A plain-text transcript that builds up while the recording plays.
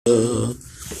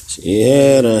She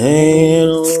had a hand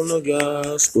on the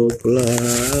gospel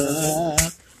plow.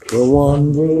 But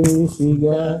one day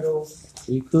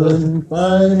she couldn't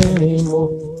fight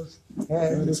anymore.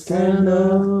 Had to stand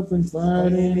up and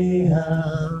fight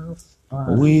anyhow.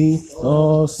 We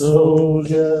are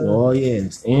soldiers, oh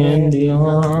yes, in the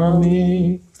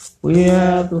army. We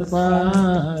have to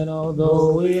fight,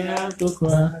 although we have to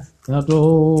cry.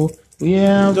 We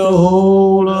have to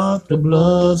hold up the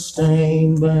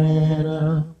bloodstained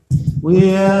banner. We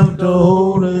have to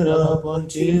hold it up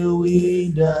until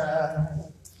we die.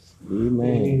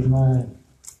 Amen. Amen.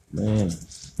 Man.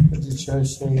 Let the church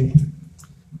say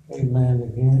amen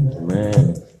again.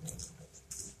 Amen.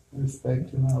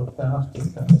 Respect to our pastor,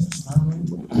 Pastor Simon.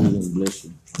 Bless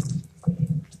you. To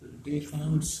the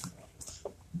deacons,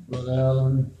 Brother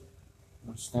Allen,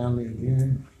 Stanley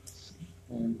again,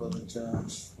 and Brother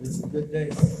Josh. It's a good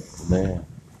day. Man.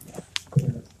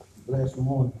 Blessed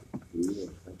morning.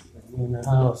 In the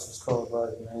house, it's called by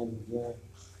his name again.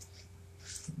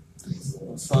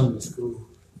 Sunday school.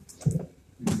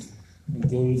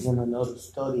 Engage in another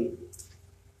study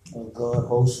of God's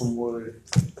wholesome word.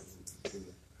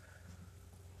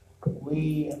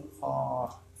 We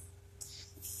are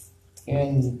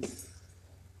in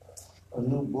a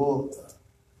new book.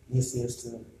 This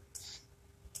is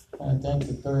I think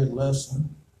the third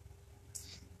lesson.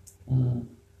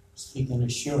 Speaking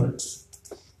assurance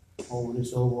over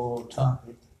this overall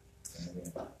topic,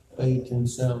 faith and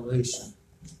salvation.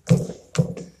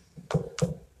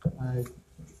 I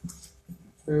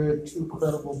heard two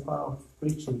credible, powerful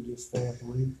preachers this past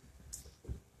week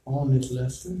on this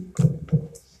lesson.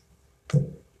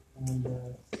 And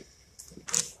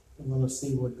we're going to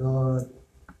see what God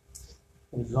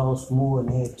has lost more and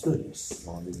add to this.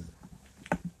 And,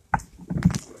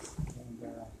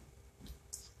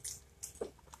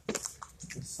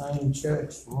 the same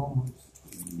church, Romans,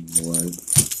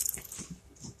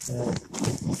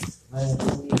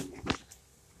 last week,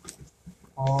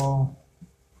 Paul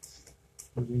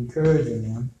was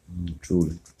encouraging them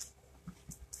Truly.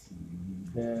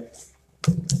 that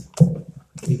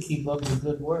they keep up the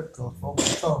good work because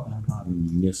folks are talking about it.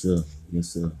 Yes, sir. Yes,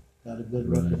 sir. Got a good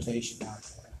reputation out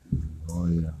there. Oh,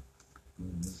 yeah.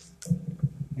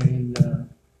 And,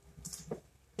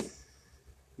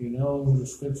 the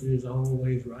scripture is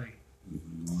always right.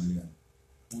 Oh, yeah.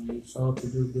 When you sought to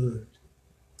do good,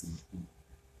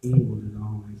 evil is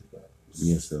always bad.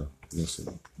 Yes, sir. Yes,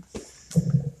 sir.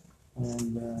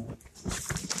 And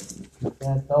with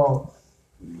that thought,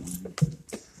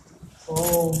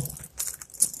 Paul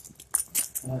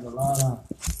had a lot of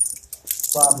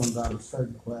problems out of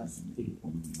certain class of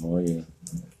people. Oh, yeah.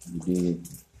 You did.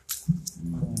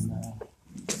 And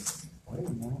wait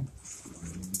a minute.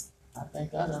 I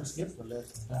think I done skipped the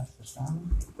lesson, Pastor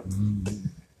Simon.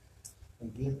 The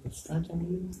gift to strengthen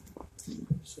you.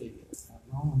 Let's see,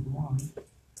 Romans 1.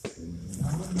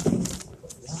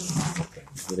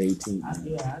 With 18. I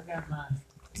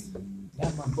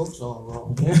got my books all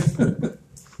wrong here.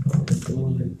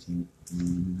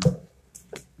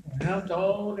 And after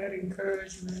all that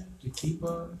encouragement to keep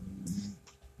up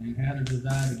and had a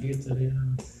desire to get to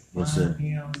them, Yes, sir.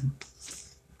 him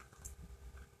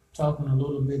talking a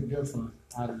little bit different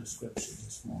out of the scripture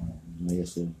this morning.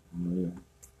 Yes, sir. Oh, yeah.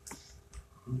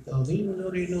 Because even though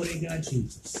they know they got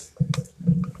Jesus,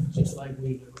 just like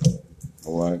we do,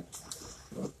 All right.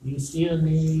 you still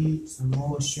need some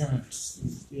more assurance. You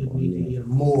still need to hear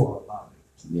more about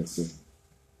it. Yes, sir.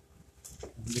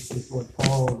 And this is what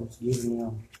Paul is giving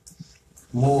them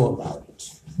more about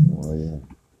it. Oh, yeah.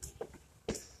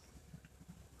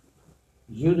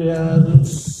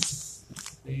 Judaizers,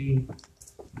 they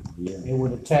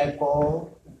would attack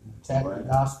Paul, attack the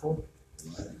gospel.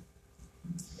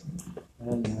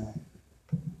 And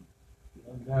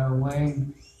Darren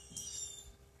Wayne,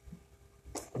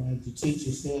 as the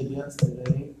teacher said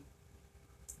yesterday,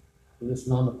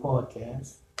 listening on the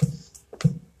podcast,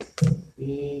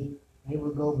 they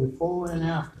would go before and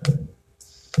after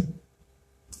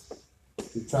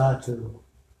to try to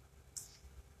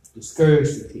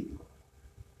discourage the people.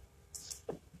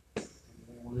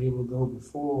 And they would go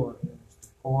before to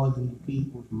poison the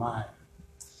people's mind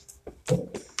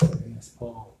against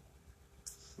Paul.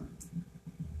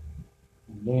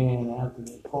 And then after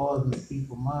they poisoned the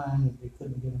people's mind, if they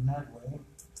couldn't get them that way,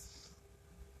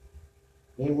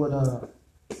 they would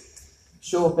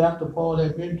show up after Paul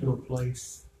had been to a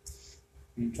place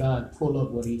and try to pull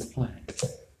up what he's planted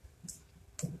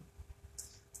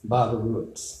by the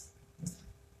roots.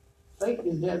 Faith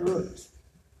is that root.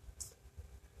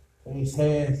 Faith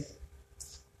has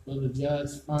Brother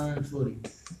Josh firm footing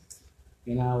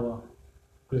in our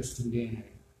Christian DNA.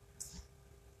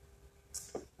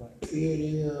 Here it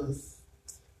is,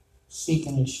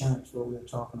 seeking insurance, what we're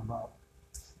talking about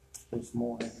this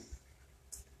morning.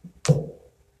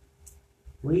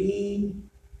 We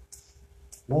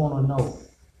want to know,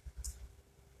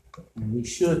 and we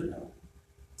should know,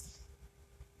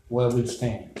 where we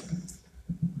stand,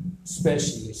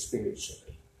 especially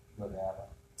spiritually, Brother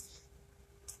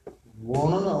Allen. We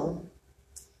want to know,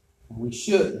 and we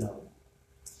should know,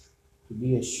 to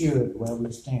be assured where we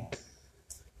stand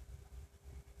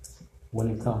when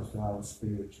it comes to our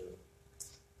spiritual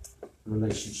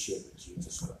relationship with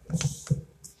Jesus Christ.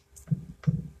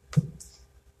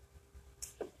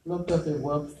 Look up at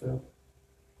Webster.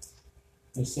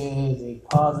 It says a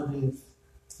positive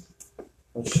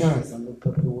assurance. I looked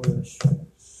up the word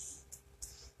assurance.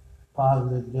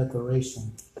 Positive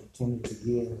declaration intended to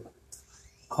give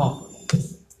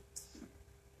confidence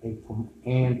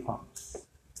and promise.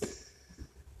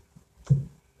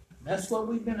 That's what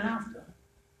we've been after.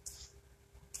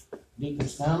 Deacon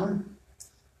Stanley,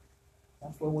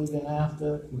 that's what we've been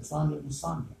after from Sunday to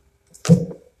Sunday.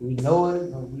 We know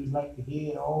it, but we'd like to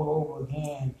hear it all over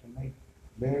again to make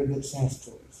very good sense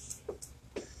to us.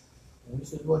 And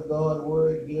this is what God's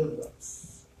Word gives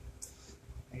us.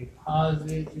 A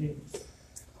positive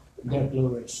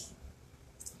declaration.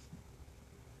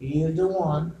 He is the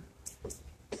one,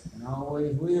 and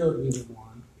always will be the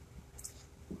one,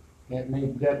 that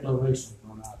makes declarations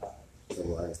on our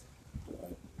lives.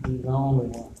 He's the only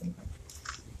one.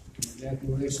 The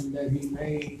declaration that he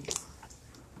made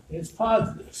is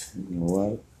positive.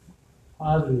 Right.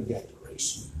 Positive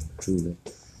declaration. Truly.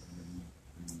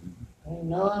 Ain't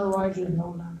no unrighteous,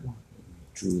 no, not one.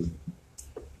 Truly.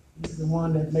 He's the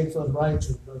one that makes us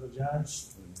righteous, Brother Josh.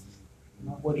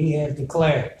 Not what he has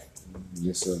declared.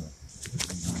 Yes, sir.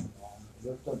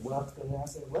 Looked up Webster and I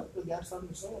said, Webster got something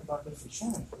to say about this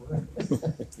insurance.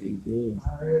 He did. I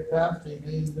heard Pastor, he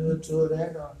didn't do it to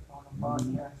that on the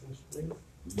podcast this week.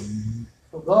 Mm-hmm.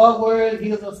 So God's Word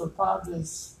gives us a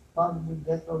positive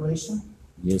declaration.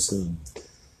 Yes, sir.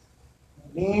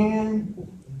 And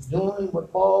then he's doing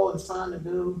what Paul is trying to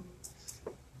do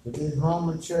to this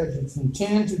Roman church. It's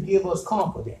intended to give us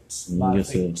confidence by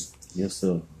Yes, faith. sir. Yes,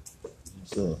 sir. Yes,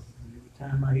 sir. Every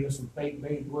time I hear some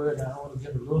faith-based word, I ought to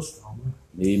get a little stronger.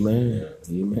 Amen.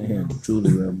 Amen.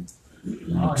 Truly, Reverend.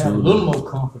 I'll have a little more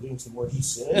confidence in what he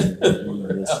said.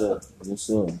 Yes, sir. Yes,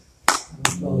 sir.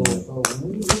 So when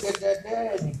we look at that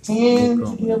there, it intends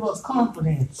to give us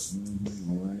confidence. Mm-hmm.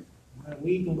 All right. That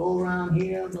we can go around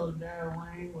here, Brother Darrell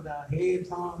Wayne, with our heads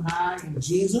hung high in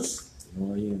Jesus.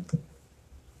 Oh, yeah.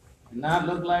 And not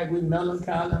look like we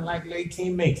melancholy and like they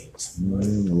can't make it.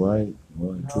 Mm-hmm. Right.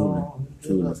 Right. No, he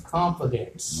gives us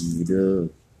confidence. He does.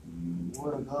 The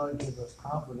Word of God gives us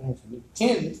confidence. And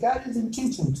it's got his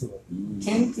intention to it.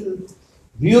 Intend to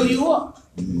build you up.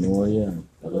 Oh, yeah.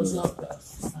 Build us up,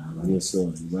 Pastor. Yes, sir.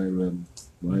 Right, Reverend.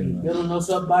 Right, Reverend. Building us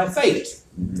up by faith.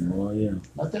 Oh, yeah.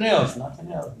 Nothing else,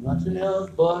 nothing else. Nothing else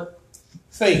but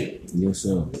faith. Yes,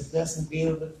 sir. This lesson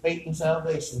deals with faith and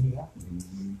salvation here.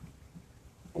 Mm-hmm.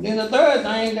 And then the third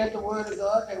thing that the Word of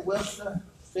God that Webster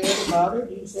said about it,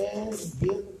 he says,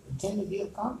 intend to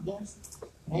give confidence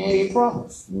and a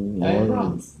promise. And a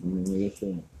promise. Yes,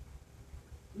 sir.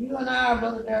 You and I,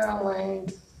 Brother Darrell Wayne,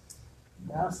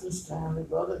 Pastor Stanley,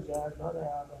 Brother Josh, Brother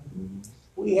Allen,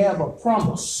 we have a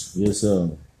promise. Yes,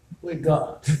 sir. With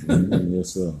God. Yes,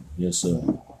 sir. Yes, sir.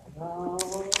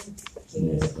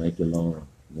 Yes, thank you, Lord.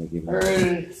 Thank you, Lord.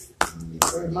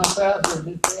 Heard my pastor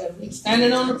just said, we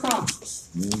standing on the promises.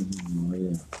 Oh,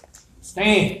 yeah.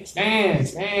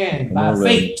 Stand by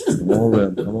faith. Come on,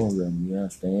 Reverend. Come on, Reverend. Yeah,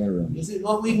 stand, Reverend. This is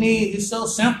what we need. It's so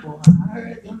simple. I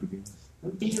heard them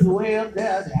teachers way up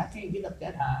there. I said, I can't get up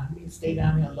that high. I need to stay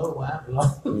down here low where I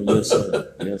belong. Yes,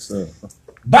 sir. Yes, sir.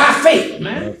 By faith,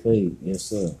 man. By faith. Yes,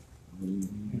 sir.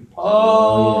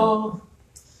 Paul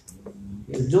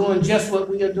is doing just what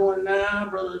we are doing now,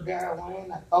 Brother Darrell Wayne.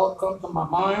 That thought comes to my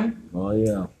mind. Oh,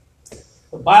 yeah.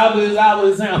 The Bible is our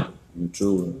example.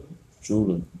 Truly.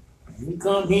 Truly. We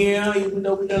come here, even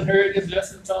though we done heard this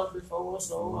lesson taught before,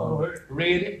 so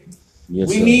read it. Yes,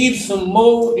 we sir. need some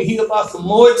more to hear about some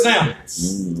more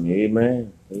examples.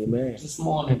 Amen. Amen. This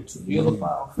morning to build up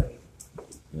our faith.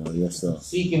 Oh, yes, sir.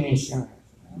 Seeking insurance.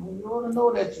 You ought to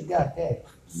know that you got that.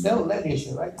 Settle that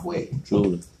issue right quick.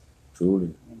 Truly.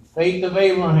 Truly. And faith of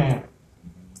Abraham.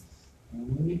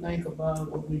 And when we think about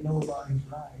what we know about his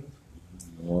life,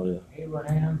 Oh, yeah.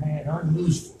 Abraham had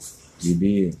unusual faith. He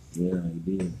did. Yeah,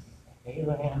 he did.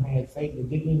 Abraham had faith that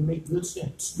didn't even make good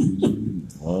sense.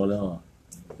 Oh, no.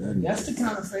 That's the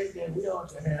kind of faith that we ought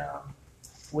to have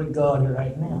with God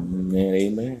right now. Amen.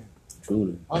 Amen.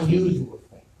 Truly. Unusual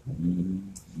faith.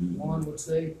 One would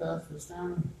say, Pastor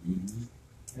Steiner,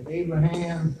 that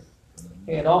Abraham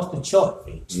had off the chart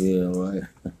feet. Yeah, right.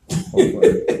 All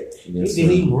right. Yes, He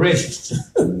didn't even register.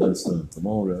 Yes, sir. Come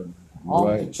on, Reverend. Off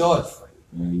Right. the chart feet.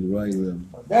 Yeah, you're right, Reverend.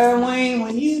 But there, Wayne,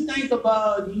 when you think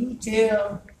about, you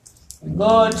tell, and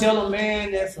God tell a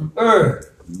man that from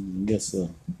earth Yes, sir.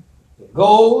 to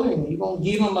go, and He gonna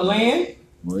give him a land,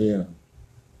 Oh, yeah.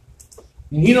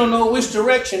 and he don't know which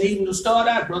direction even to start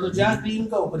out. Brother John didn't even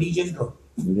go, but he just go.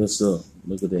 Yes, sir.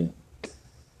 Look at that.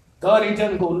 God didn't tell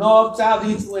him to go north, south,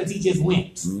 east, west. He just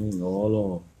went. All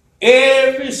on.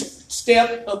 Every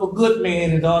step of a good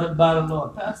man is ordered by the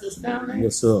Lord. Pastor's down there.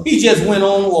 Yes, sir. He just went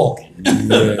on walking.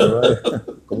 Yeah, right.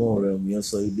 Come on, Reverend. Yes,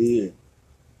 sir, he did.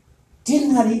 Did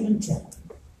not even tell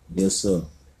him. Yes, sir.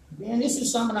 Man, this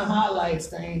is some of the highlights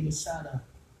things to try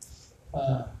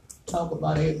to talk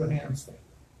about Abraham's faith.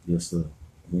 Yes, sir.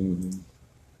 Mm-hmm.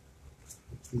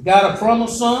 He got a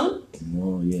promised son.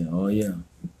 Oh, yeah. Oh, yeah.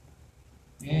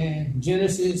 And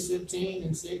Genesis 15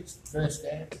 and 6 address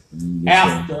that. Yes,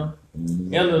 After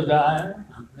mm-hmm. Elder died,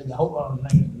 I hope I'm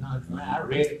making not. I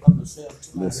read it for myself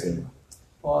too. Yes, I read sir.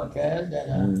 the podcast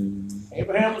that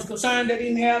Abraham was concerned that he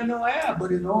didn't have no heir,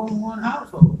 but his own one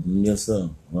household. Yes, sir.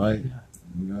 Right.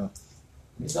 Yeah.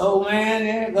 This old man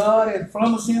there, God had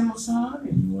promised him a son.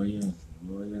 And Oh, yeah.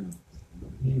 Oh,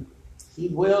 yeah.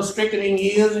 he's well stricken in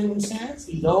years in sense.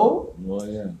 He's old. Oh,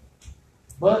 yeah.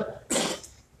 But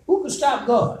who could stop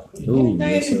God? Is Ooh, anything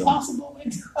yes, sir. impossible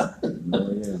with God?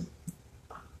 Oh, yeah.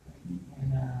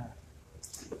 And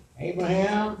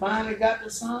Abraham finally got the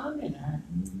son. And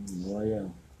Oh, yeah.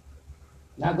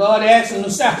 now God asked him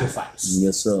to sacrifice.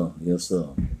 Yes, sir. Yes, sir.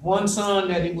 One son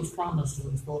that he was promised to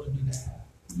was supposed to be there.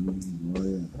 Oh,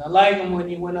 yeah. But I like him when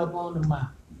he went up on the mountain.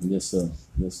 Yes, sir.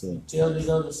 Yes, sir. Tell his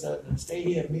other servants, stay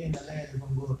here, me and the lad are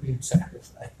going to go up here and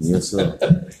sacrifice. Yes, sir.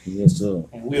 Yes, sir.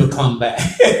 And we'll come back.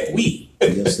 We.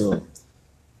 Yes, sir.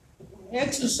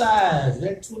 Exercise,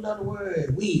 that two-letter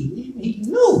word, we. He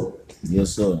knew.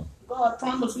 Yes, sir. God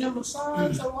promised him a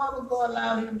son, so why would God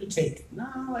allow him to take it?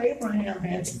 No, Abraham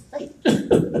had some faith.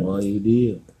 Oh, he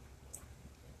did.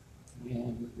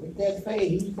 And with that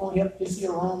faith, he's going to help this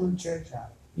here Roman church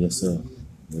out. Yes, sir.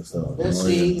 Yes, sir. Let's Oh,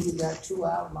 see, yeah. we got two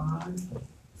outlines.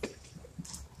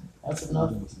 That's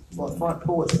enough for a front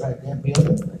porch right there,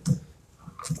 Bill.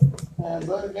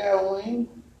 Brother Darwin,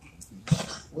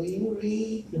 will you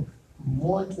read the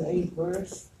 1 to 8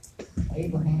 verse?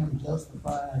 Abraham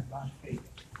justified by faith.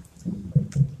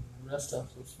 The rest of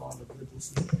us fall to good to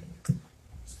see.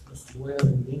 Mr. Wells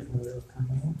and Deacon Wells come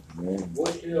in. Man.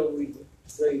 What shall we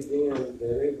say then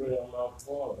that Abraham our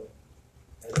father,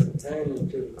 as pertaining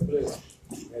to the flesh,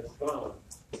 has found?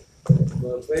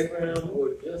 But if Abraham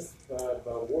was justified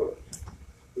by works,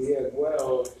 he had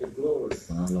welled to glory,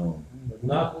 My Lord. but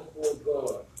not before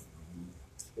God.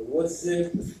 But what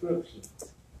says the scripture?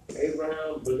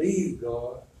 Abraham believed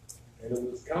God, and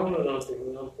it was counted unto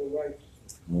him for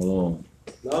righteousness. My Lord.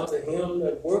 Not to him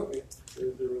that worketh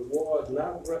is the reward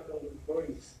not reckoned of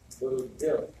grace, but of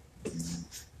debt.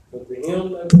 But to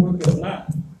him that worketh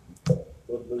not,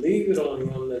 but believeth on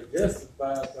him that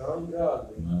justifieth the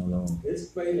ungodly, My Lord. his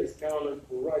faith is counted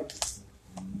for righteousness.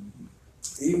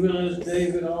 Even as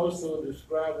David also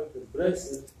describeth the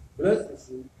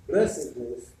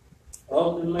blessedness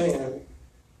of the man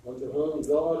unto whom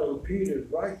God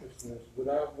imputed righteousness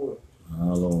without works, My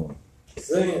Lord.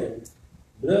 saying,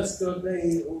 blessed are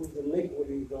they whose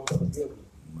iniquities are forgiven,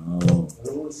 My Lord. and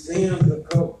whose sins are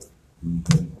covered.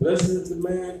 Blessed is the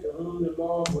man to whom the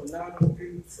Lord will not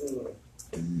impute sin.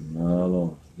 My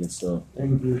Lord. Yes, sir.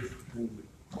 Thank you. Thank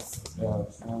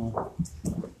you.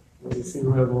 We see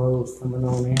Reverend Rose coming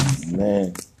on in.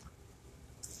 Man.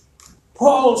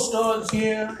 Paul starts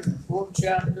here in the 4th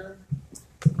chapter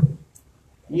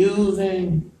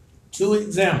using two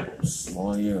examples.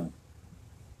 Oh, yeah.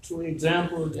 Two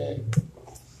examples that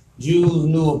Jews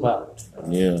knew about.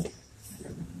 Yeah.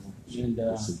 And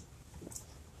to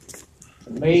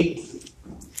make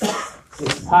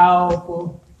this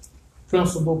powerful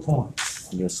principal points.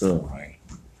 Yes, sir. Right.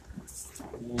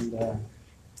 And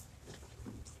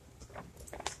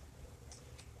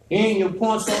in your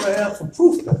points over have some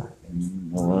proof behind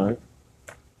it. All right.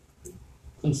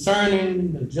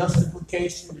 Concerning the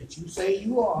justification that you say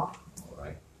you are,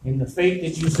 right, and the faith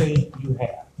that you say you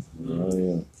have. Oh,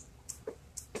 yeah.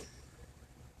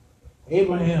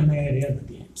 Abraham had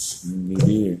evidence. He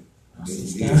did.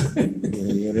 He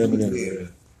had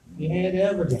evidence. He had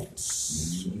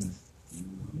evidence. You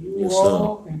Yes,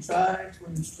 walk and try to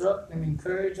instruct and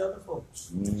encourage other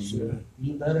folks. Sure.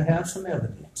 You better have some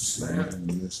evidence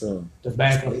Yes, sir. to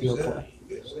back up your claim.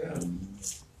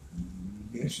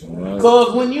 Yes, Right.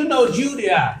 Because when you know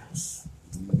Judaizers,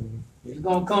 it's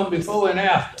going to come before and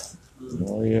after.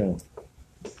 Oh, yeah.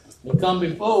 They come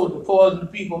before to poison the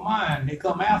people's mind. They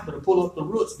come after to pull up the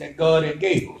roots that God had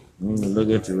gave them. Look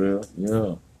at you, real.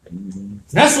 Yeah. Mm-hmm.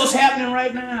 That's what's happening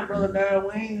right now, Brother Darrell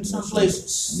Wayne, in some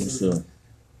places. Yes, sir.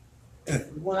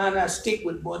 When I not stick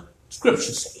with what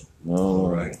Scripture say. All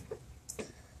right.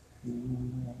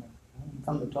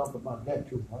 Come to talk about that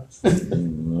too much.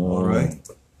 All right.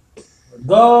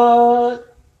 God,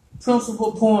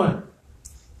 principal point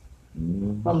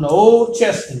from the Old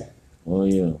Testament. Oh,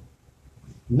 yeah.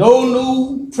 No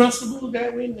new principle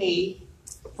that we need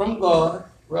from God,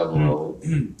 Reverend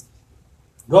Rose.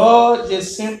 God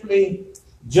just simply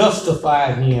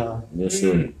justified him Yes,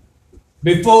 sir.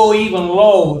 before even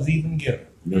law was even given.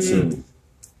 Yes, sir.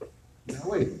 Now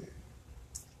wait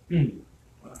a minute.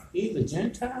 He's a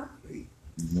Gentile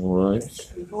All right.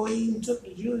 before he even took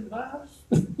the Jewish vows?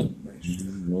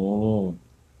 Oh,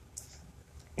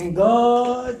 And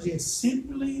God just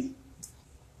simply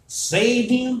saved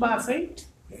him by faith?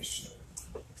 Yes,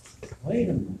 sir. Wait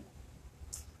a minute.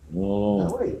 oh.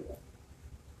 Now wait a minute.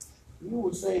 You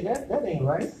would say that ain't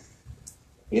right.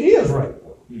 It is right.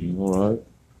 All right.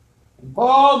 And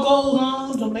Paul goes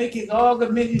on to make his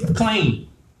argumentative claim.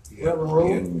 Reverend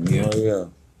Rose. Yeah. Oh, yeah.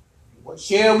 What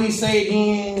shall we say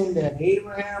then that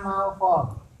Abraham our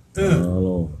father?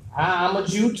 Oh, I'm a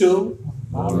Jew too.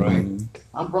 All right.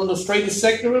 I'm from the straightest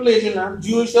sect of religion. I'm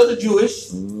Jewish of the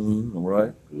Jewish. All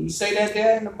right. You say that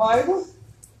there in the Bible?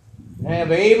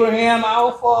 And Abraham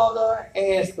our father,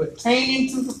 as pertaining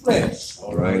to the flesh,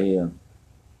 All Oh, right. yeah.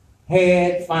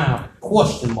 had found,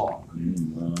 question mark.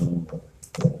 Oh,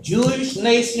 Jewish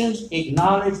nations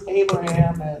acknowledge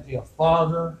Abraham as their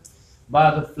father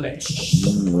by the flesh.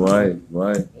 right.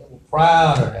 Right. They were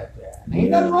proud of that there. And ain't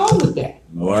nothing wrong with that.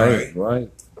 Right. Right.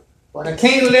 But I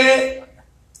can't let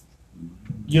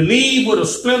you leave with a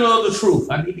splinter of the truth.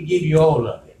 I need to give you all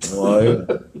of it. Oh,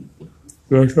 yeah.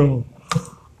 That's all.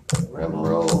 Reverend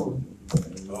Rose.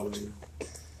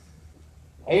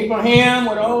 Abraham,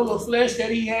 with all the flesh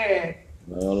that he had,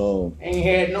 Hello. ain't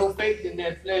had no faith in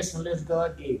that flesh unless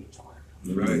God gave it to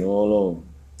him. Right. Hello.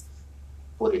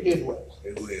 Put it this way.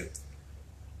 It will.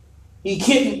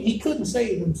 He couldn't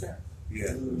save himself.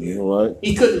 Yeah. All right.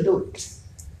 He couldn't do it.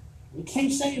 We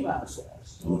can't save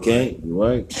ourselves. Okay. You're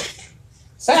right.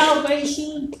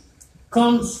 Salvation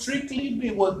comes strictly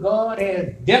with what God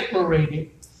has declarated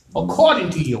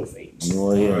according to your faith. Oh,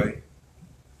 All yeah. right.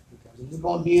 We're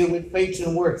going to deal with faith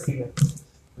and works here.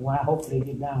 Well, I hope they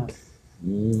get down.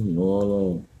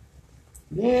 Hello.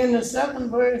 Then the second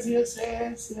verse here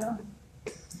says,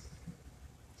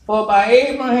 for by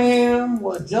Abraham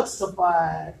was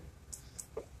justified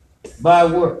by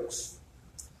works,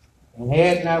 and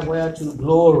had not whereto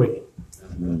glory,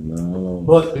 Hello.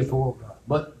 but before God,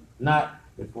 but not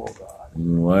before God.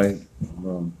 Right.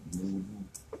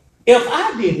 If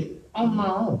I did it on my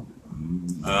own,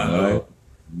 Right.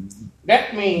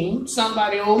 that means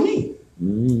somebody owe me.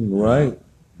 Right.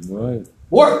 Right.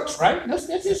 Works, right? Let's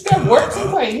just get works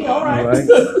and pay. All right.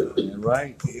 Right.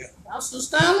 Right. Pastor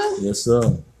Stanley, Yes,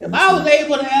 sir. if I was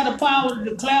able to have the power to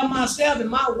declare myself and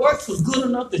my works was good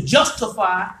enough to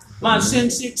justify my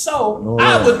sin-sick soul, All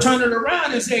I right. would turn it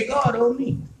around and say, God owe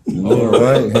me.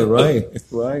 Right. Right.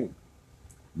 Right.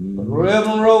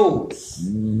 Reverend Rose,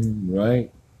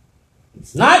 Right.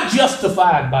 it's not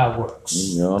justified by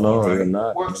works. No, you're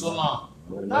not. Works alone.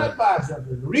 Not by justice.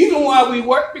 The reason why we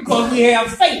work because we have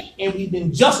faith and we've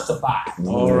been justified.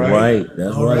 All right. Right.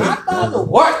 That's All right. Not by the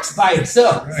works by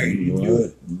itself. Right. You do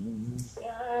it.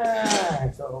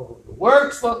 Yeah, so the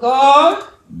works for God,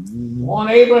 on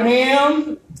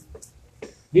Abraham,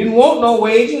 didn't want no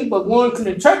wages, but one can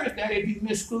interpret that if you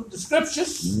misconstrue the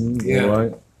scriptures. Yeah.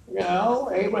 Right. You know,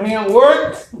 Abraham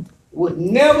worked would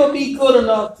never be good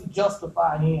enough to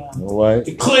justify him All right.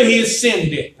 to clear his sin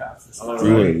debt, Pastor Stanley. All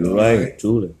Truly. right. You're All right. right.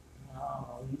 Truly.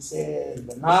 He said,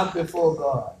 but not before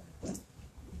God.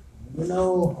 You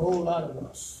know, a whole lot of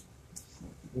us,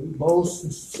 we boast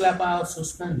and slap our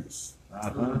suspenders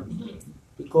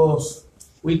because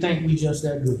we think we just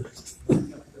that good.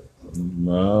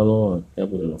 My Lord.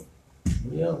 Help us, Lord.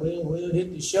 Yeah, we'll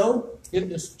hit the show, hit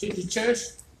the church,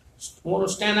 want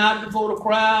to stand out before the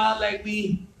crowd like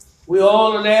we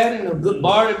all of that and a good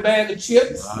barley bag of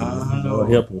chips. Lord,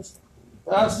 help us.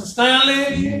 Pastor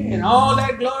Stanley and all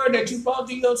that glory that you brought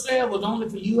to yourself was only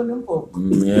for you and them folks.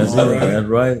 Yes, sir. That's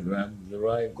right. You're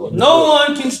right. No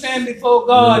one can stand before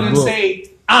God and say,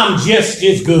 I'm just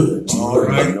as good. All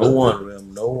right. No one,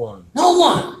 Rem. No one. No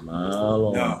one. My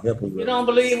Lord. No. Help us, You brother. don't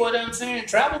believe what I'm saying?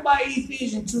 Travel by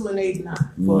Ephesians 2 and 8 9.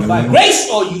 For by grace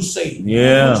are you saved.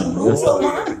 Yeah. Don't you lose your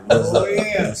mind? Oh, yeah.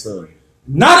 Yes, sir.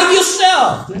 Not of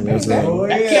yourself. Yes, sir. Oh,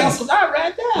 That yeah. cancels out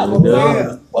right there.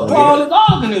 Yeah. What Paul is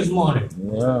arguing this morning.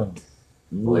 Yeah.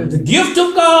 Well, the gift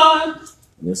of God,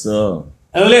 Yes, sir.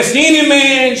 unless any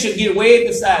man should get way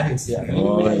beside himself.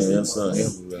 Oh, yeah. Yes, sir. Help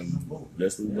us, brother.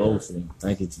 Bless we both, sir.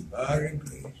 Thank you, Jesus. God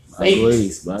increase. By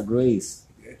grace. By grace.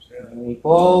 Yes, sir. And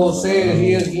Paul says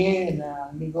here again now,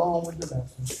 let me go on with the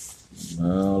lesson.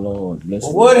 My Lord. Bless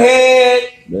But you.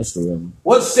 Bless you, brother.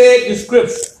 what said the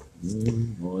scripture?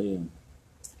 Oh, yeah.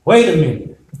 Wait a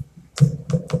minute.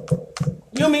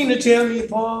 You mean to tell me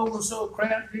Paul was so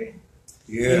crafty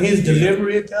Yeah. in his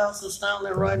delivery, Pastor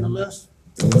Stanley, writing the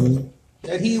lesson,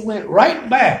 that he went right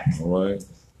back All right.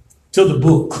 to the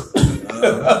book?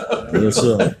 Yes,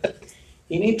 sir.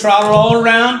 He didn't trot all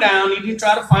around down. He didn't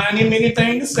try to find him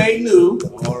anything to say new.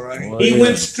 All right. Oh, He yeah.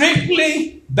 went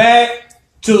strictly back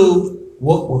to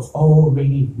what was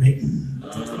already written.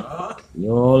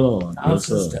 Your Lord. Yes,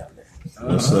 Pastor sir. Stanley.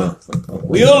 Yes, sir.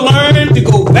 We'll learn to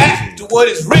go back to what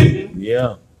is written.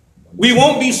 Yeah. We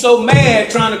won't be so mad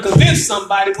trying to convince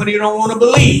somebody when they don't want to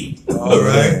believe. All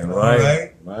right. All Right.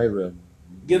 right. Right, brother.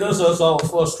 Get us all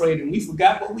frustrated. We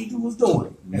forgot what we was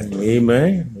doing.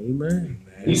 Amen. Amen.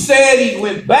 He said he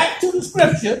went back to the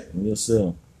scripture Yes,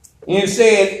 sir. and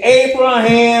said,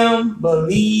 Abraham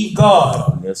believed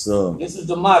God. Yes, sir. This is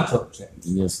the motto.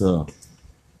 Yes, sir.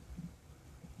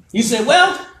 He said,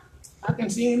 well, I can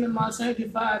see him in my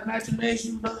sanctified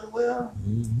imagination, brother. Well,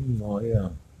 Oh, yeah.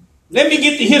 let me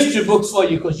get the history books for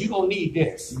you because you're going to need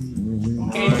this.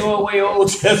 Can't throw away Old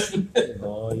Testament.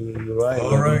 Oh, you're right.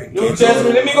 All right. New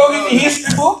Testament, let me go get the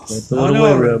history books. Can't throw it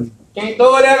away, Reverend. Can't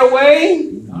throw that away.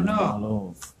 Oh, no.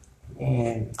 Lord.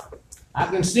 And I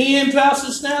can see him,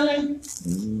 Pastor Stanley,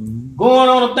 going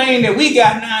on a thing that we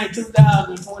got now in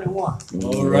 2021.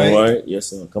 All right. All right. Yes,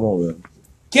 sir. Come on, Reverend.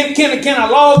 Can I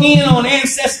log in on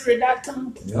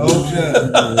Ancestry.com? Oh,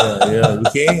 sir. Yeah, we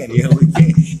can. Yeah, we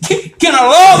can. Can I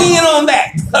log in on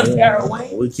that?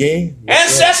 Caraway? We can.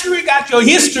 Yes, sir. Ancestry got your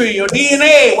history, your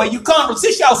DNA, where you come from.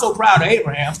 Since y'all so proud of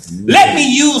Abraham, let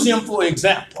me use him for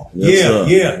example. Yes, Yeah, sir.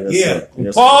 yeah, Yes, yeah. sir. Yes,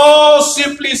 sir. Paul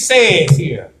simply says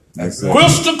here, Yes, sir.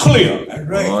 crystal clear, That's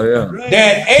right. Oh, yeah. That's right.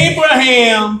 that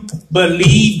Abraham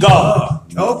believed God.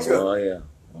 Oh, sir. Oh, yeah.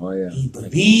 Oh, yeah. He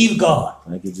believed God.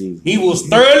 Thank you, Jesus. He was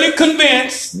thoroughly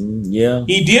convinced. Yeah.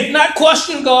 He did not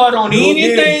question God on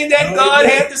anything that God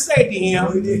had to say to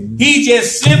him. He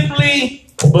just simply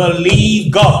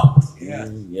believed God. Yeah.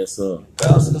 Yes, sir.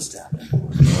 Pastor Stanley.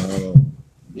 Oh,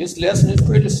 This lesson is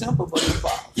pretty simple, but it's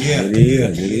powerful. Yeah. it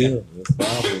is. It is. It's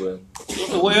powerful,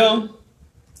 Reverend. Well,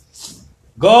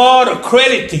 God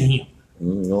accredited him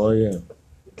Oh, yeah.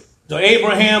 to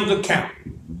Abraham's account.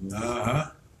 Uh-huh.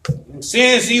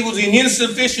 Since he was in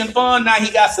insufficient fund, now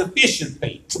he got sufficient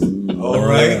faith. All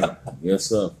right. Yes,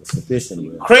 sir. It's sufficient,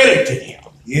 Reverend. Credited him.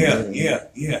 Yeah, yeah,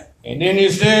 yeah. And then he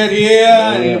said,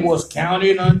 yeah, and it was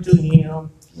counted unto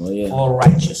him Oh, yeah. for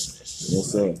righteousness. Yes,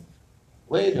 sir.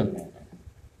 Wait a minute.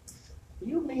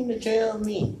 You mean to tell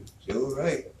me Sure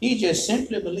right. he just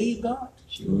simply believed God?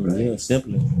 Yeah,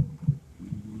 simply.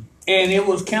 And it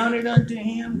was counted unto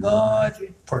him, God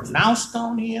pronounced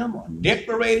on him or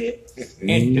declared,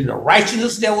 and the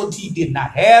righteousness that was he did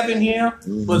not have in him.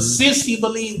 But since he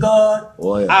believed God,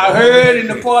 Oh, yeah. I heard in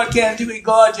the podcast that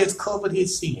God just covered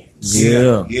his sins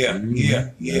Yeah. Yeah, yeah,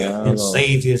 yeah. and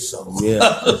saved his soul. Yeah.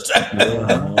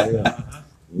 Oh, yeah.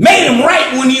 Made him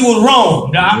right when he was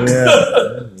wrong, Doc.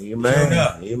 Yeah. Amen.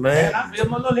 enough. And Amen. I feel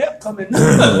my little help coming.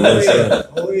 Yes, sir.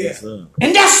 Oh, yeah. Yes, sir.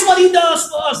 And that's what he does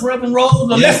for us, Reverend Rose,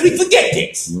 unless we forget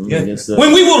this. Yeah. Yes, sir.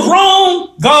 When we was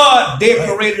wrong, God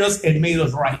decorated us and made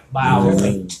us right by our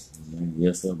faith.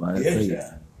 Yes, sir. By his Yes, faith.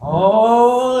 sir.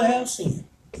 All have sinned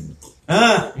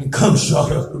and come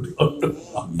short of the glory.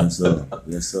 Yes, sir.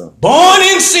 Yes, sir. Born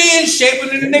in sin, shaping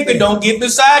in iniquity. Don't get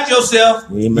beside yourself.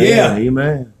 Amen. Yeah.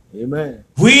 Amen. Amen.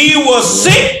 We were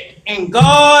sick, and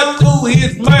God, through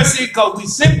His mercy, because we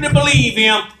simply believe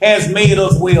Him, has made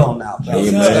us well now. Amen.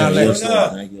 Yes, Yes, sir. sir.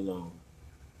 Thank you, Lord.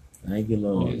 Thank you,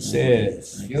 Lord. It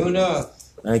says, Sure enough.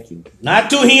 Thank you. not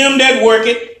to him that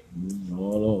worketh Oh,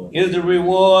 Lord. is the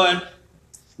reward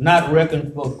not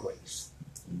reckoned for grace,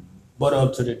 but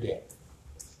up to the dead.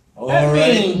 All That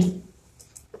right. means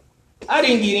I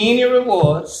didn't get any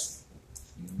rewards.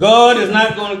 God is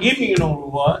not going to give me no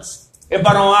rewards if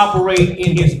I don't operate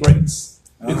in His grace.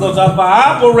 Because if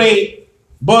I operate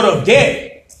but of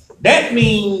debt, that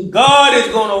means God is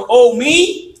going to owe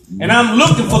me, and I'm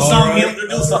looking for All something right, Him to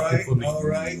do all something right, for me. all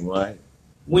right. Right.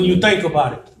 When you think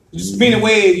about it. There's many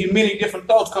ways, many different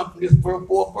thoughts come from this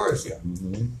fourth verse here.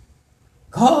 Mm-hmm.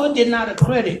 God did not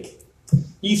accredit.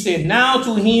 He said, now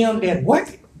to him that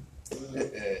worketh.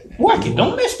 Worketh,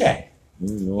 don't miss that.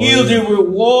 Is the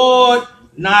reward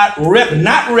not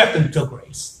reckoned to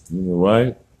grace.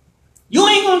 Right. You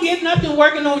ain't gonna get nothing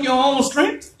working on your own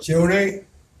strength. Sure ain't.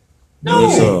 No.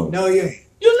 Yes, sir. No, you ain't.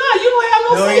 You're not. You don't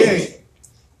have no No, you faith.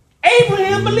 ain't.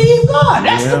 Abraham believed God.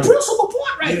 That's Yeah. the principal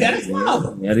point right there. That's one of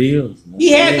them. That is.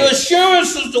 He had the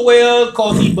assurances to well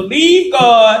because he believed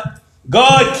God.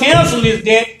 God canceled his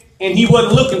debt and he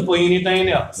wasn't looking for anything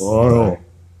else. Oh.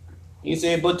 He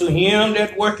said, but to him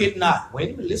that worketh not. Wait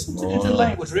a minute, listen to this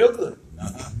language real good.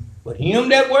 But him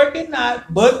that worketh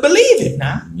not, but believeth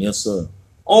not. Yes, sir.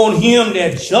 On him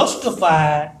that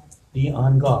justified the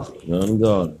ungodly.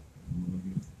 Ungodly.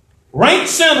 Rank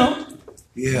sinner.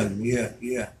 Yeah.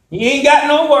 He ain't got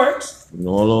no works,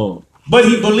 No, Lord. but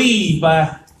he believed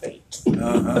by faith.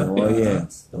 Oh, yeah.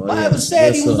 The Bible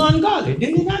said he was sir. ungodly.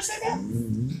 Didn't he not say that?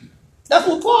 That's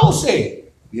what Paul said.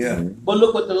 Yeah. But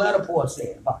look what the latter part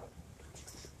said about it.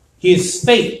 His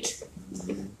faith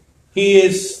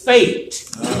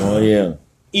Oh, yeah.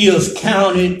 is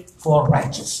counted for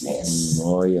righteousness.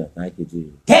 Oh, yeah. Thank you,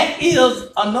 Jesus. That is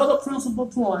another principal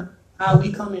point how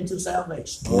we come into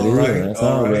salvation. All right. That's All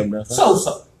all right. right. That's all.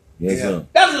 So. Yes, Yeah. sir.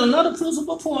 That's another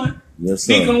principal point. Yes,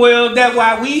 sir. Deacon Well, that's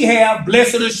why we have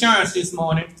blessed assurance this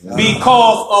morning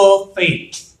because of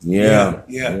faith. Yeah.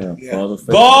 Yeah. Father, faith.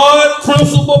 God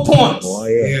principal points Oh,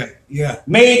 yeah. Yeah.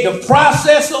 made the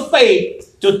process of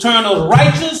faith to turn us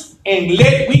righteous and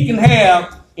we can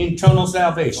have eternal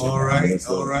salvation. All right. Yes,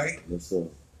 sir. All right. Yes, sir.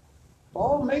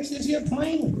 Paul makes this here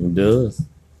plain. It does.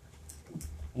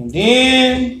 And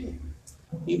then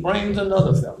he brings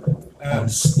another fellow.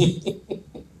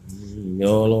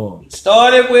 Your Lord.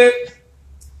 Started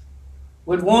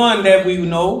with one that we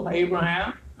know,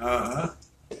 Abraham.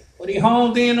 But he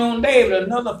honed in on David,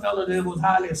 another fellow that was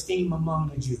highly esteemed among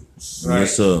the Jews. Right.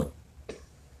 Yes, sir.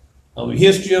 Of the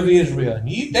history of Israel.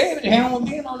 David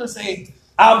honed in on to say,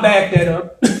 I'll back that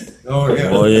up. Oh yeah.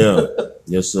 Oh, yeah.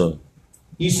 Yes, sir.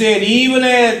 He said, even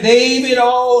as David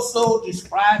also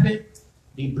described it,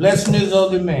 the blessedness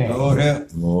of the man Oh yeah.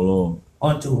 Oh, Lord.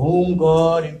 unto whom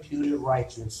God imputed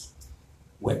righteousness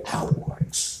without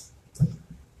works.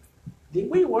 Did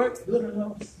we work good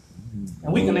enough?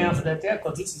 And we can answer that there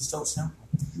because this is so simple.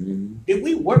 Did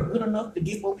we work good enough to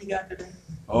get what we got today?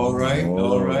 All right.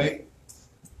 All right.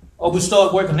 Or we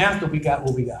start working after we got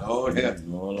what we got? Oh yeah.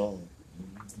 Oh, Lord.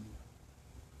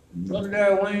 Brother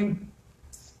Darrell Wayne,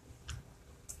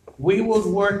 we was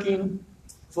working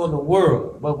for the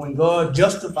world, but when God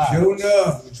justified Sure us,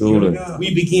 enough. Truly. enough.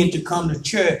 we begin to come to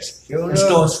church Sure and enough.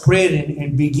 start spreading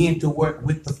and begin to work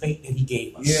with the faith that he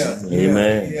gave us. Yeah.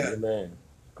 Amen. Yeah. Amen.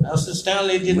 Pastor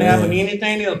Stanley didn't have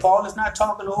anything else. Paul is not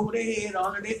talking over their head or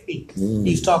under their feet.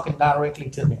 He's talking directly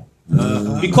to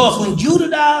them. Because when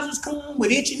Judaizers come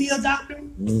with itching ear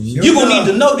doctrine, you're going to need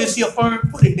to know this here firm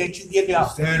footing that you get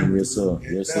out. Yes, sir.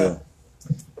 Yes, sir.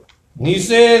 And he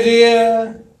says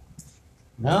here,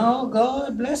 no,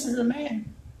 God blesses a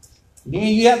man. Then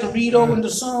you have to read over into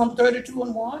Psalm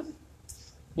 32:1.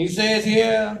 He says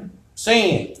here,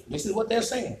 saying, this is what they're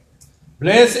saying.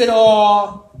 Blessed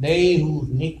are they whose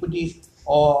iniquities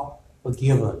are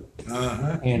forgiven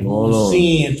and whose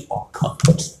sins are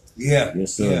covered. Yeah.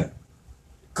 Yes, sir. Yeah.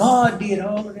 God did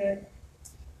all of that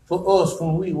for us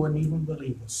when we weren't even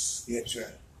believers. Yes,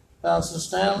 sir. Pastor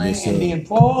Stanley, Yes, sir. and then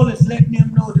Paul is letting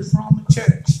them know this Roman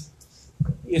church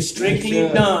is strictly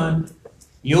Yes, sir. done.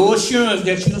 Your assurance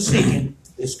that you're seeking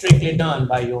is strictly done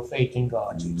by your faith in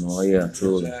God, Jesus. Oh, yeah.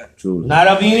 Truly. Yes, sir. Truly. Not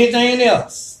of anything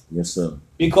else. Yes, sir.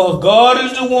 Because God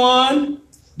is the one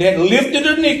that lifted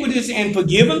iniquities and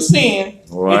forgiven sin,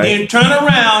 Right. and then turned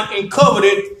around and covered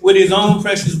it with his own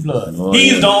precious blood. Oh,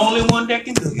 He's yeah. the only one that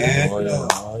can do that. Yeah. Oh, yeah.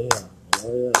 Oh, yeah.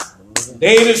 Oh, yeah.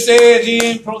 David says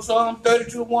in Psalm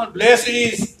 32:1, blessed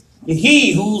is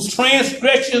he whose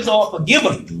transgressions are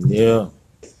forgiven Yeah.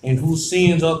 and whose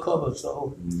sins are covered.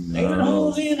 So David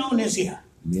hones in on this here.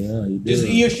 Yeah, he This did.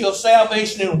 issue of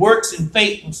salvation and works and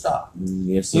faith and stuff.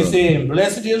 Yes, He sir. said,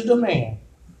 blessed is the man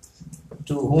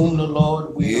to whom the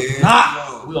Lord will Yes,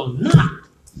 not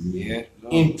Yeah.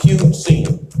 impute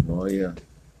sin. Oh, yeah.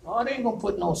 God ain't gonna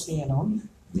put no sin on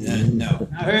you. No.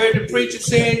 I heard the preacher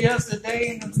say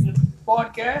yesterday in the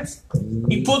podcast,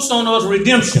 he puts on us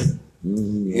redemption.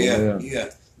 Yeah. Yeah.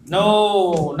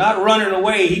 No, not running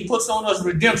away. He puts on us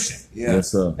redemption. Yeah.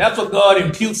 Yes, sir. That's what God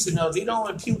imputes in us. He don't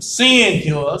impute sin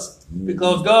to us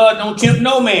because God don't tempt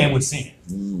no man with sin.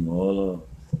 Oh, Lord.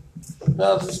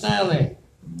 Pastor Stanley,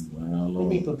 Wow, let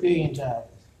me Lord. Pappillion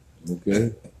tithes.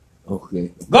 Okay.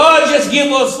 Okay. God just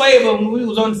give us favor when we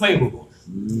was unfavorable.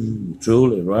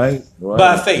 Truly, right?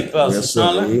 By faith, Pastor Yes, sir.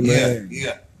 Stanley. Amen.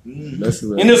 Yeah. That's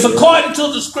right. And it's according to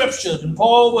the scriptures. And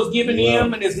Paul was giving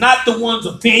him, and it's not the one's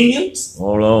opinions.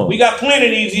 Hold on. We got plenty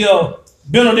of these here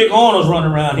Benedict honors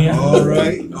running around here. All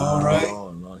right.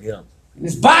 And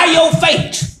it's by your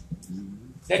faith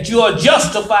that you are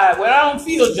justified. Well, I don't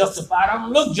feel justified. I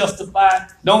don't look justified.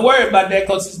 Don't worry about that,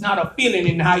 because it's not a feeling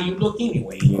in how you look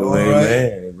anyway.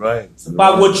 Amen. Right. It's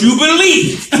about what you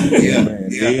believe.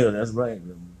 Yeah, that's right.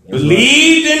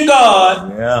 Believed in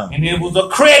God, Yeah. and it was a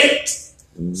credit.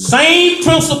 Same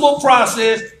principle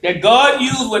process that God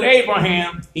used with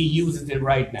Abraham, he uses it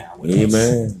right now. With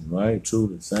Amen. us. Right,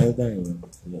 truly. Same thing, man.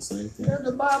 Yeah, same thing. Yeah,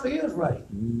 the Bible is right.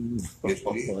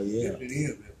 Yeah.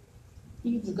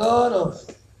 He's the God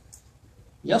of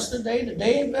yesterday,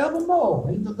 today, and forevermore.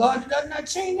 He's the God that does not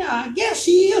change. Now, I guess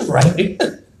he is right.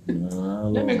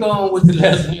 Let me go on with the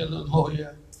lesson here a little more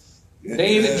here.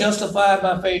 David justified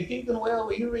by faith. Deacon, well,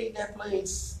 when you read that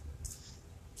place,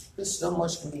 there's so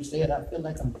much when you said, I feel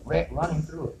like I'm running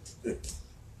through it.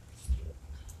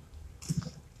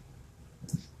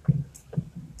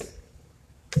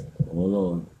 Hold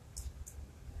on.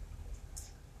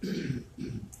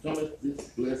 Some of this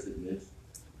blessedness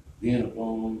being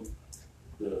upon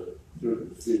the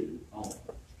circumcision only,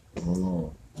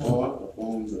 Hold or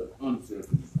upon the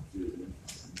uncircumcision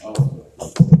also.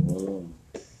 on.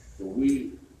 So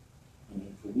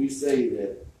we say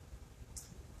that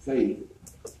faith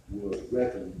was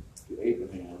reckoned to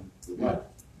Abraham the right.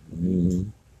 Mm-hmm.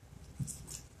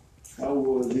 How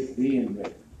was it being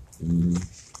reckoned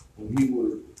when he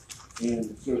was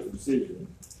in circumcision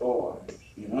or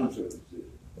in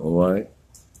uncircumcision? All right.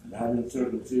 Not in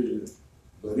circumcision,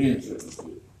 but in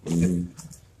circumcision.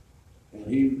 And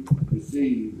he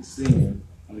received the sign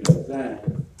of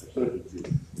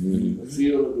circumcision, the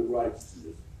seal of the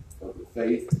righteousness of the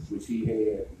faith which he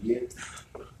had yet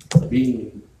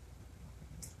being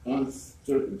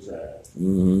uncircumcised,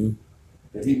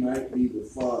 that he might be the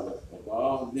father of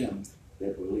all them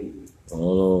that believe.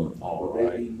 Hold on. But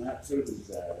that he not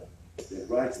circumcised, that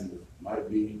righteousness might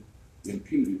be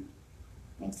imputed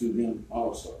unto them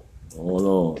also. Hold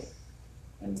on.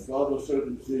 And the father of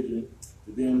circumcision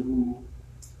to them who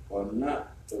are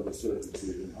not of the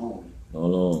circumcision only,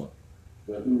 Hold on.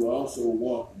 but who also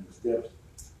walk in the steps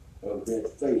of that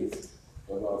faith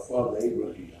of our father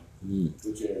Abraham,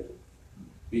 which has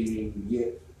being yet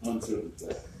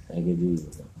uncircumcised. Thank you,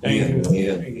 Jesus. Thank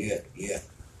you. Yeah.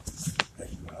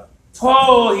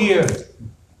 Paul here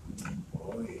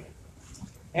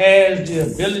has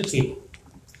the ability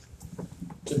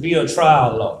to be a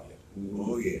trial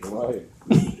lawyer. Right.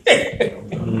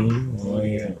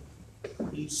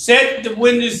 He set the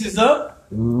witnesses up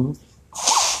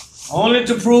only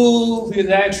to prove his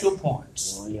actual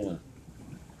points.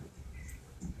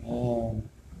 And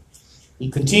he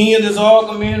continued his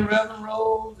argument, Reverend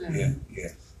Rose,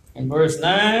 in verse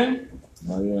 9,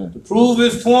 to prove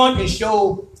his point and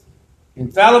show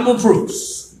infallible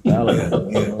proofs.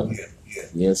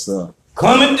 Yes, sir.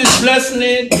 Coming this blessing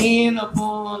in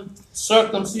upon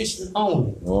circumcision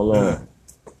only, Hold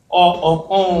or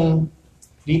upon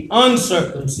the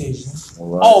uncircumcision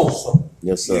Right. also.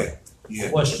 Yes, sir.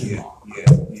 Question mark.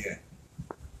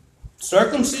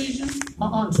 Circumcision or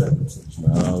uncircumcision?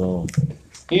 Hold on.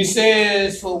 He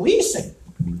says, for we say,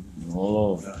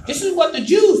 Hold on. this is what the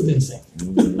Jews been saying.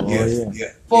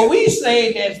 For we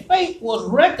say that faith was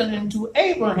reckoned to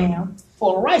Abraham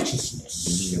for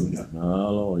righteousness.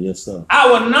 Hold on. Yes, sir.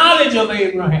 Our knowledge of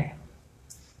Abraham.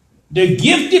 The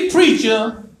gifted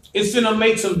preacher is going to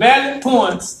make some valid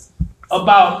points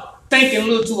about thinking a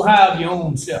little too high of your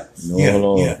own self.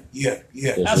 Hold on.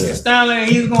 Pastor Stanley,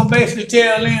 he's going to basically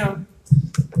tell them,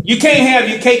 you can't have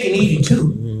your cake and eat it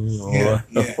too.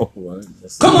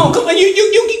 Come on.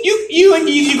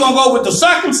 You gonna go with the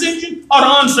circumcision or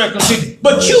the uncircumcision?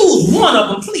 But choose one of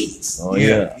them, please.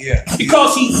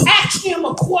 Because he asked them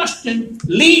a question,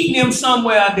 leading them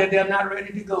somewhere that they're not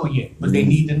ready to go yet, but they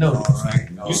need to know.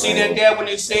 You see that there when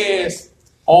it says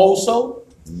also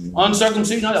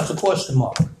uncircumcision? No, that's a question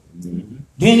mark. Then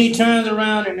he turns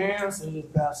around and answers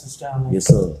Pastor Stanley. Yes,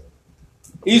 sir.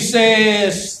 He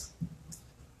says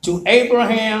to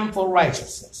Abraham for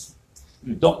righteousness.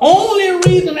 The only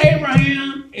reason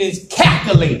Abraham is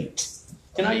calculated,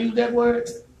 can I use that word?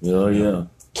 Yeah.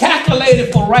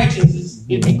 Calculated for righteousness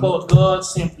is because God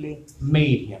simply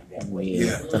made him that way.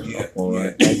 All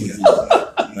right. Thank you, Jesus.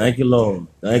 Thank you, Lord.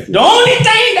 Thank you. The only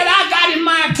thing that I got in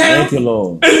my account Thank you,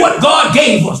 Lord. is what God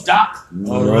gave us, Doc.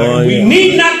 We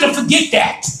need not to forget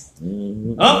that.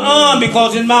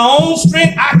 Because in my own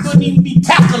strength, I couldn't even be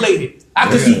calculated I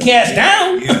could see cast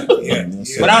down. Yeah.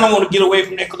 But I don't want to get away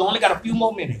from that because I only got a few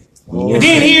more minutes. Oh, And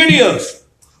then here it is.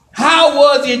 How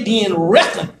was it then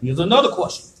reckoned? Here's another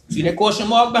question. See that question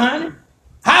mark behind it?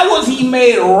 How was he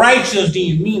made righteous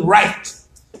then? Mean right.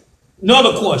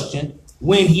 Another question.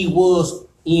 When he was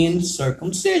in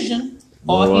circumcision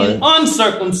or in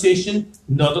uncircumcision?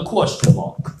 Another question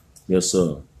mark. Yes,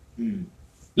 sir.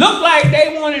 Look like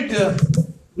they wanted to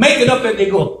make it up as they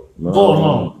go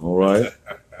along. All right.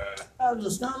 I was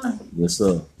astounded. Yes,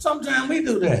 sir. Sometimes we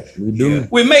do that. We do.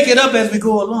 We make it up as we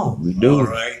go along. We do. All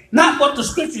right. Not what the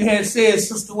scripture has said,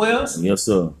 Sister Wells. Yes,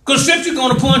 sir. Because scripture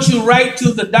going to point you right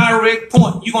to the direct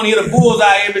point. You're going to hit a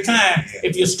bullseye every time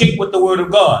if you stick with the word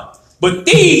of God. But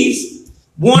these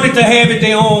wanted to have it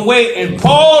their own way. And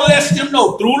Paul lets them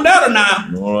know through letter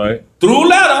now. All right. Through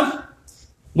letter.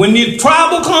 When the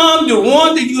trouble comes, the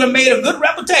one that you have made a good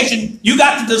reputation, you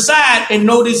got to decide and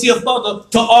know this here further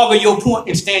to argue your point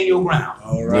and stand your ground.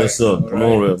 All right. Yes, sir. Come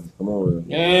on, Rev. Come on, Rev.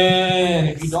 And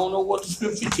if you don't know what the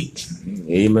scripture teaches,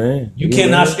 Amen. you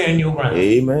cannot stand your ground.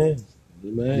 Amen.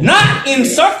 Amen. Not in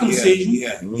circumcision,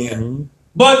 Mm-hmm.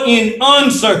 but in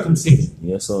uncircumcision.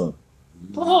 Yes, sir.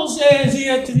 Paul says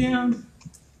here to them,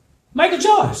 make a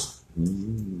choice.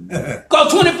 Mm-hmm.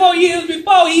 Because 24 years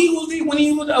before, when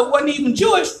he wasn't even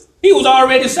Jewish, he was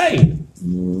already saved.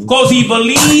 Because he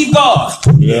believed God.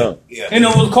 Yeah. And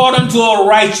it was according to a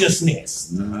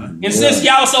righteousness. And since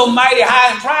y'all so mighty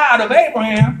high and proud of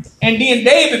Abraham, and then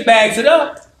David backs it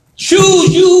up,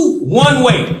 choose you one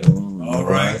way. All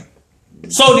right.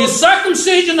 So the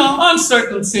circumcision or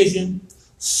uncircumcision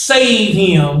saved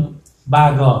him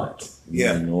by God.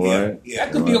 Yeah. All right.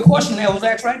 That could be a question that was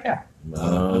asked right there.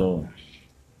 No.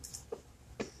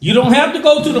 You don't have to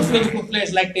go to the physical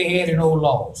flesh like they had in old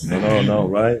laws. No.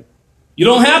 Right. You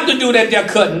don't have to do that. They're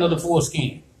cutting of the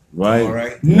foreskin. Right. All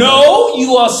right. No,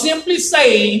 you are simply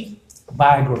saved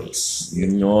by grace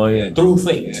Oh, yeah. through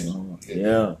faith.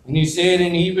 Yeah. And he said,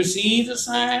 and he received the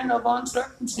sign of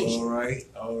uncircumcision. All right.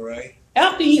 All right.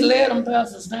 After he led them,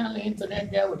 Pastor Stanley, into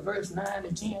that there with verse 9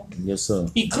 and 10, Yes, sir.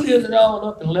 he clears it all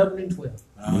up in 11 and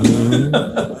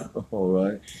 12. All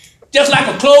right. Just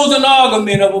like a closing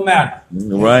argument of a matter.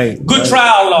 Right. Good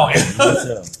trial lawyer. Yes,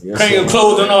 sir. Yes, Can you sir.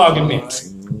 close an argument?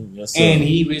 Yes, sir. And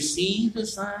he received the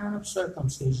sign of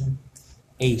circumcision,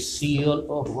 a seal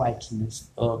of righteousness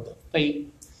of the faith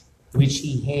which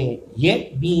he had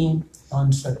yet being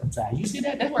uncircumcised. You see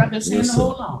that? That's what I've been saying Yes, the sir.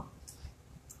 whole long.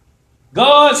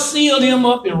 God sealed him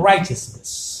up in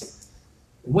righteousness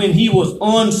when he was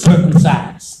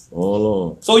uncircumcised. Oh,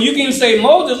 Lord. So you can say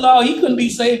Moses' law, he couldn't be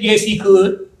saved. Yes, he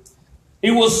could. He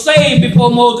was saved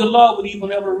before Moses' law was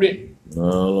even ever written. Oh,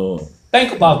 Lord.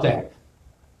 Think about that.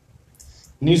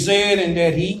 And he said, and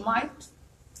that he might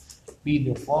be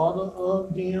the father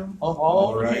of them, of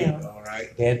all of them All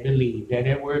right. that believe.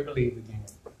 That word believe again.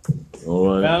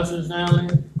 All right. Pastor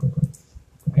Stanley,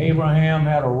 Abraham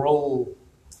had a role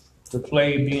to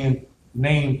play being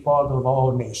named father of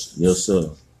all nations. Yes, sir.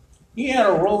 He had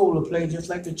a role to play just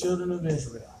like the children of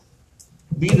Israel.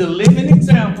 Be the living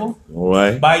example All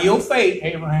right. by your faith,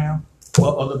 Abraham,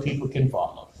 what other people can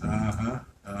follow.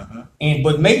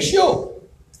 But make sure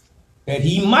that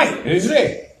he might, as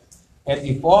said, that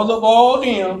the father of all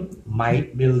them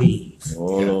might believe.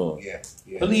 Oh, Lord.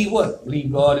 Yeah. Believe what?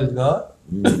 Believe God is God.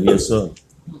 Yes, sir.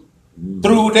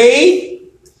 Through they,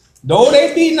 though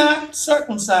they be not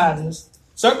circumcised,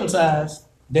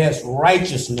 that's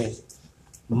righteousness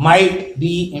might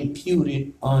be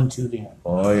imputed unto them.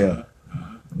 Oh, yeah.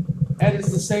 That is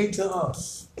to say to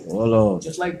us, Oh, Lord.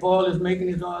 just like Paul is making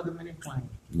his argument and claim,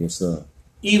 Yes, sir.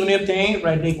 even if they ain't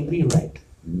right, they can be right.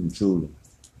 Truly.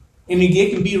 And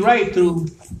it can be right through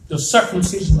the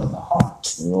circumcision of the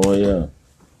heart, Oh, yeah.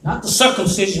 not the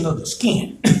circumcision of the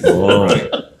skin. Oh,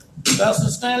 Pastor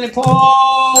Stanley,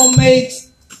 Paul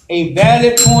makes a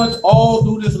valid point all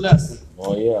through this lesson.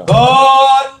 oh, yeah.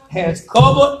 God has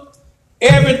covered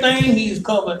everything. He's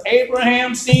covered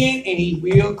Abraham's sin, and he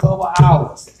will cover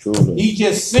ours. Truly. He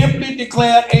just simply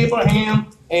declared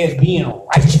Abraham as being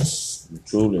righteous,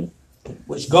 Truly.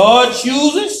 which God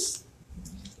chooses,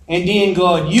 and then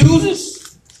God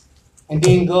uses, and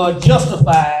then God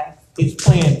justifies his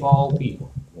plan for all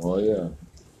people. Oh, yeah.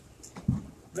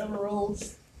 Reverend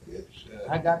Rose, Yes,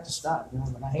 I got to stop,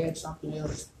 but I had something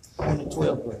else on the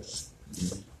 12th verse.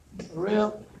 For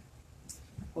real,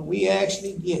 when we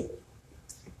actually get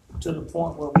to the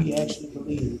point where we actually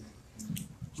believe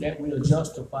that we are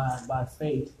justified by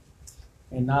faith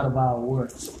and not of our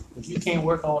works. Because you can't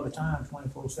work all the time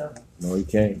 24/7. No, you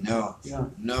can't. No. Yeah.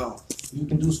 No. You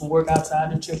can do some work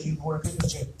outside the church, you can work in the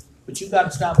church. But you got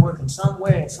to stop working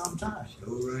somewhere at some time.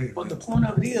 All right. But the point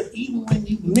of it is, even when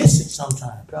you miss it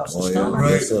sometimes, Pastor Oh, yeah. Stomach,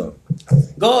 Yes, sir.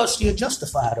 God still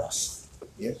justified us.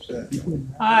 Yes, sir.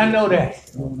 I know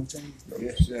that.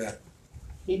 Yes, sir.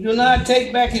 He do not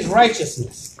take back his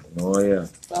righteousness, Oh, yeah.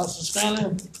 Pastor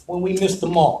Stanley, when we miss the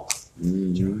mark.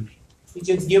 Mm-hmm. He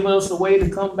just give us a way to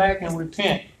come back and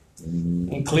repent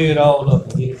Mm-hmm. and clear it all up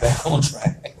and get it back on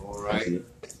track. All right.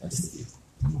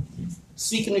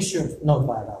 Seeking assurance. No,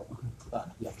 $5.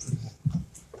 Yeah.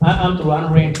 I'm through. I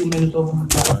done ran 2 minutes over my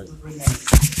time.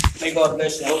 May God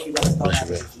bless you. I hope you guys thought that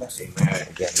was a blessing. Amen.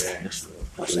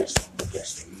 God bless you.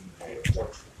 Yes.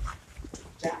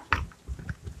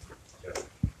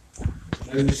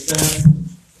 Understand?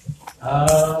 I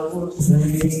was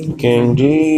saying. King Jesus.